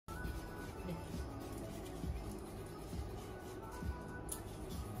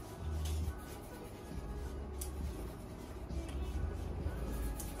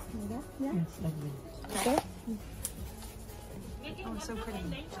Yeah. Yes, lovely. Okay. Oh, so pretty.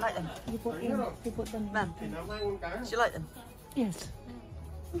 Do you like them? You put them in. Mum, do you like them? Yes.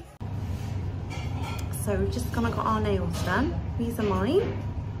 So we've just gone and got our nails done. These are mine.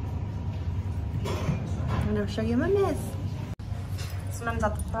 I'm going to show you Mummy's. So Mum's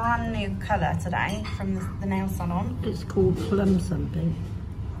had the brand new colour today from the nail salon. It's called plum something.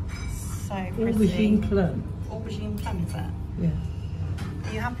 So pretty. Aubergine plum. Aubergine plum, is it? Yeah.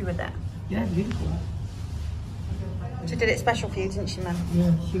 Are you happy with it? Yeah, beautiful. She did it special for you, didn't she, Mum?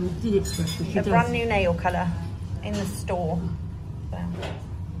 Yeah, she did it special. She A does. brand new nail colour in the store. So,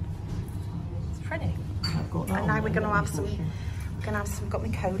 it's pretty. I've got that. And now on we're there, going to have before some. she- We're going to have some. Got me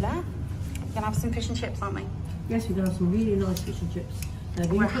cola. We're going to have some fish and chips, aren't we? Yes, we're going to have some really nice fish and chips. They're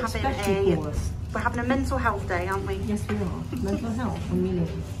We're being put having special for us. We're having a mental health day, aren't we? Yes, we are. Mental health and we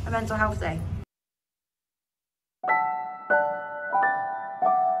live. A mental health day.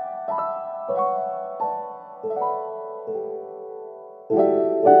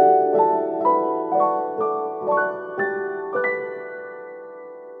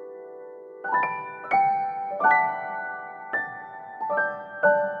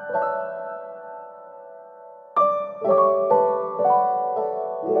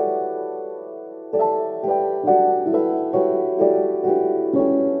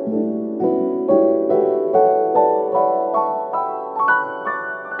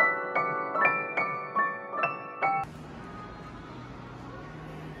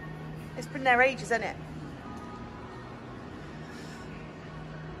 It's been there ages, hasn't it?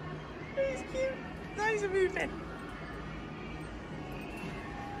 It's cute. His eyes are moving.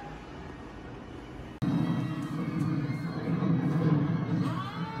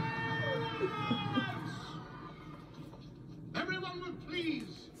 Everyone will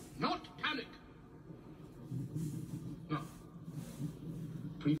please not panic. No.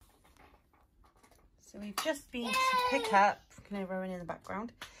 So we've just been to pick up, you can hear Rowan in the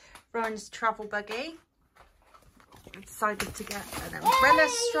background, Rowan's travel buggy. We decided to get an umbrella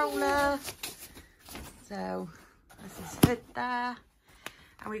stroller. So this is hood there.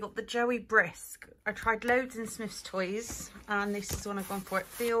 And we got the Joey Brisk. I tried loads in Smith's Toys and this is the one I've gone for. It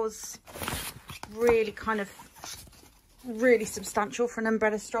feels really kind of really substantial for an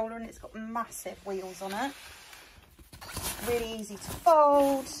umbrella stroller and it's got massive wheels on it. Really easy to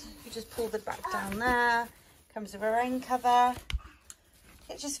fold. You just pull the back down there. Comes with a rain cover.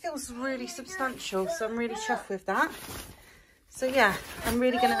 It just feels really substantial, so I'm really chuffed with that. So yeah, I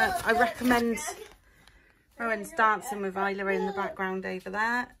recommend Rowan's dancing with Isla in the background over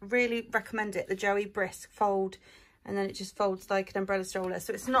there. Really recommend it, the Joey Brisk fold, and then it just folds like an umbrella stroller.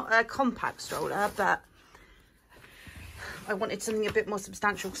 So it's not a compact stroller, but I wanted something a bit more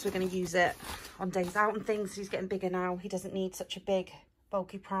substantial because we're going to use it on days out and things. He's getting bigger now. He doesn't need such a big,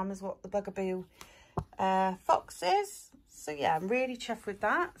 bulky pram as what the Bugaboo Fox is. So yeah, I'm really chuffed with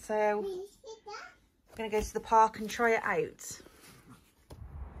that. So I'm going to go to the park and try it out.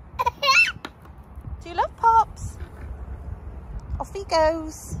 Do you love Pops? Off he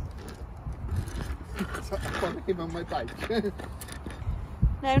goes. I want him on my bike.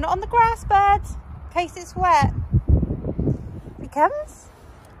 No, not on the grass, bud. In case it's wet. He comes.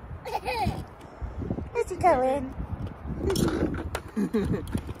 Where's he going?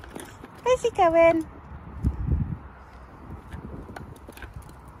 Where's he going?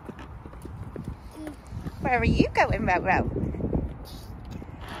 Where are you going, Ro-Ro?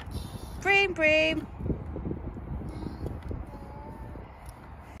 Bream, bream.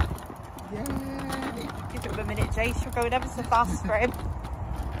 Yay! Give him a minute, Jace. You're going ever so fast for him.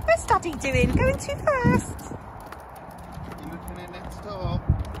 What's Daddy doing? Going too fast. You looking at next door?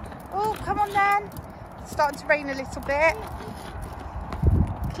 Oh, come on then. It's starting to rain a little bit.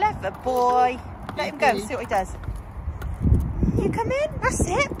 Clever boy. Let him go, see what he does. You come in. That's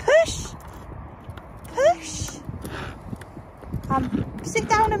it. Push. Push. Sit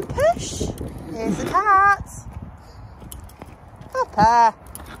down and push. Here's the cat. Papa.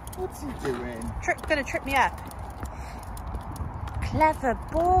 What's he doing? Gonna trip me up. Clever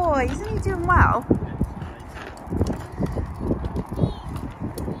boy. Isn't he doing well?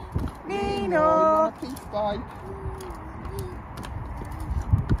 Nino. Peace bike.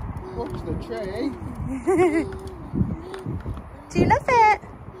 Watch the tree. Do you love it?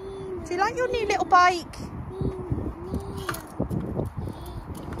 Do you like your new little bike?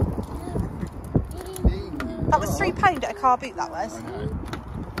 That was £3 at a car boot, that was. I know.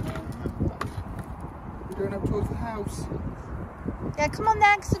 We're going up towards the house. Yeah, come on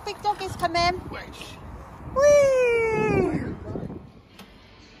then, because the big dog is coming. Wish. Woo!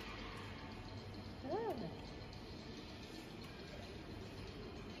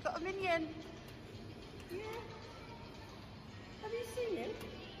 Got a mini lion. Yeah. Have you seen him?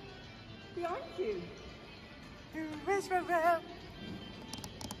 Behind you. Where's Rowan?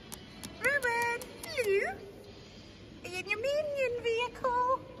 Rowan, hello. Are you in your minion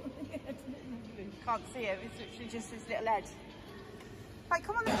vehicle? Can't see him, it's literally just his little head. Right,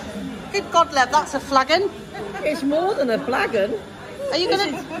 come on. Good God, love, that's a flagon. It's more than a flagon. Are you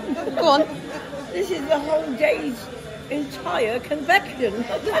going to... Go on. This is the whole day's entire convection.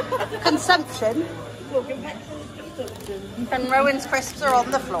 Consumption. Well, convection is consumption. And Rowan's crisps are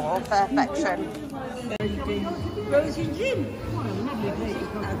on the floor. Perfection. Rosie and Jim.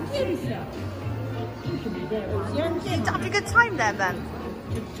 You having a good time there, then?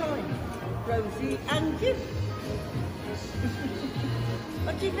 Good time. Rosie and Jim.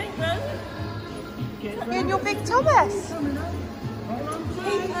 What do you think, Rose? You and your big Thomas.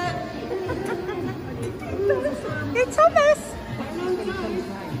 Hey, Thomas.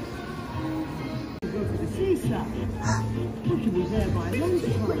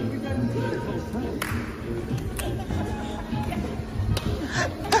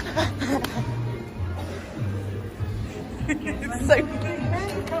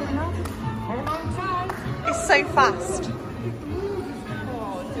 It's so fast.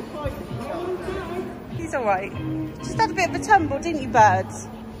 He's all right. Just had a bit of a tumble, didn't you, birds?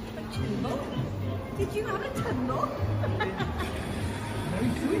 Did you have a tumble?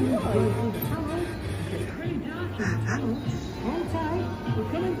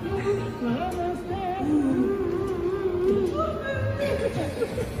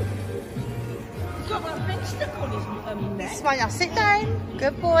 He's got that big stick on his neck. Smile now, sit down.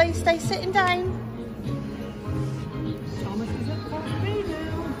 Good boy, stay sitting down. Thomas is at part B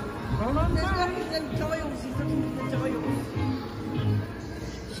now. Hold on, there's one of them tiles. He's looking for the tiles.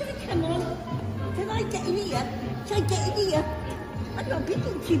 Should I come on? Can I get in here? Should I get in here? I'm not big,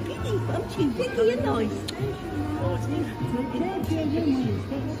 too big. I'm too big, aren't I?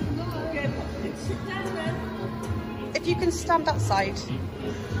 Sit down then. If you can stand outside.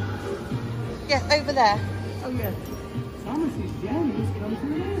 Yeah, over there. Oh yeah. Thomas's journey's come to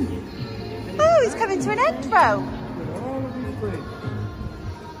an end. Oh, he's coming to an end, Ro. All of his friends.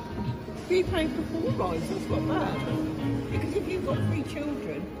 You're paying for 4 rides, that's not bad. Because if you've got 3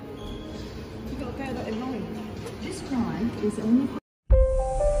 children, you've got to bear that in mind. This ride is only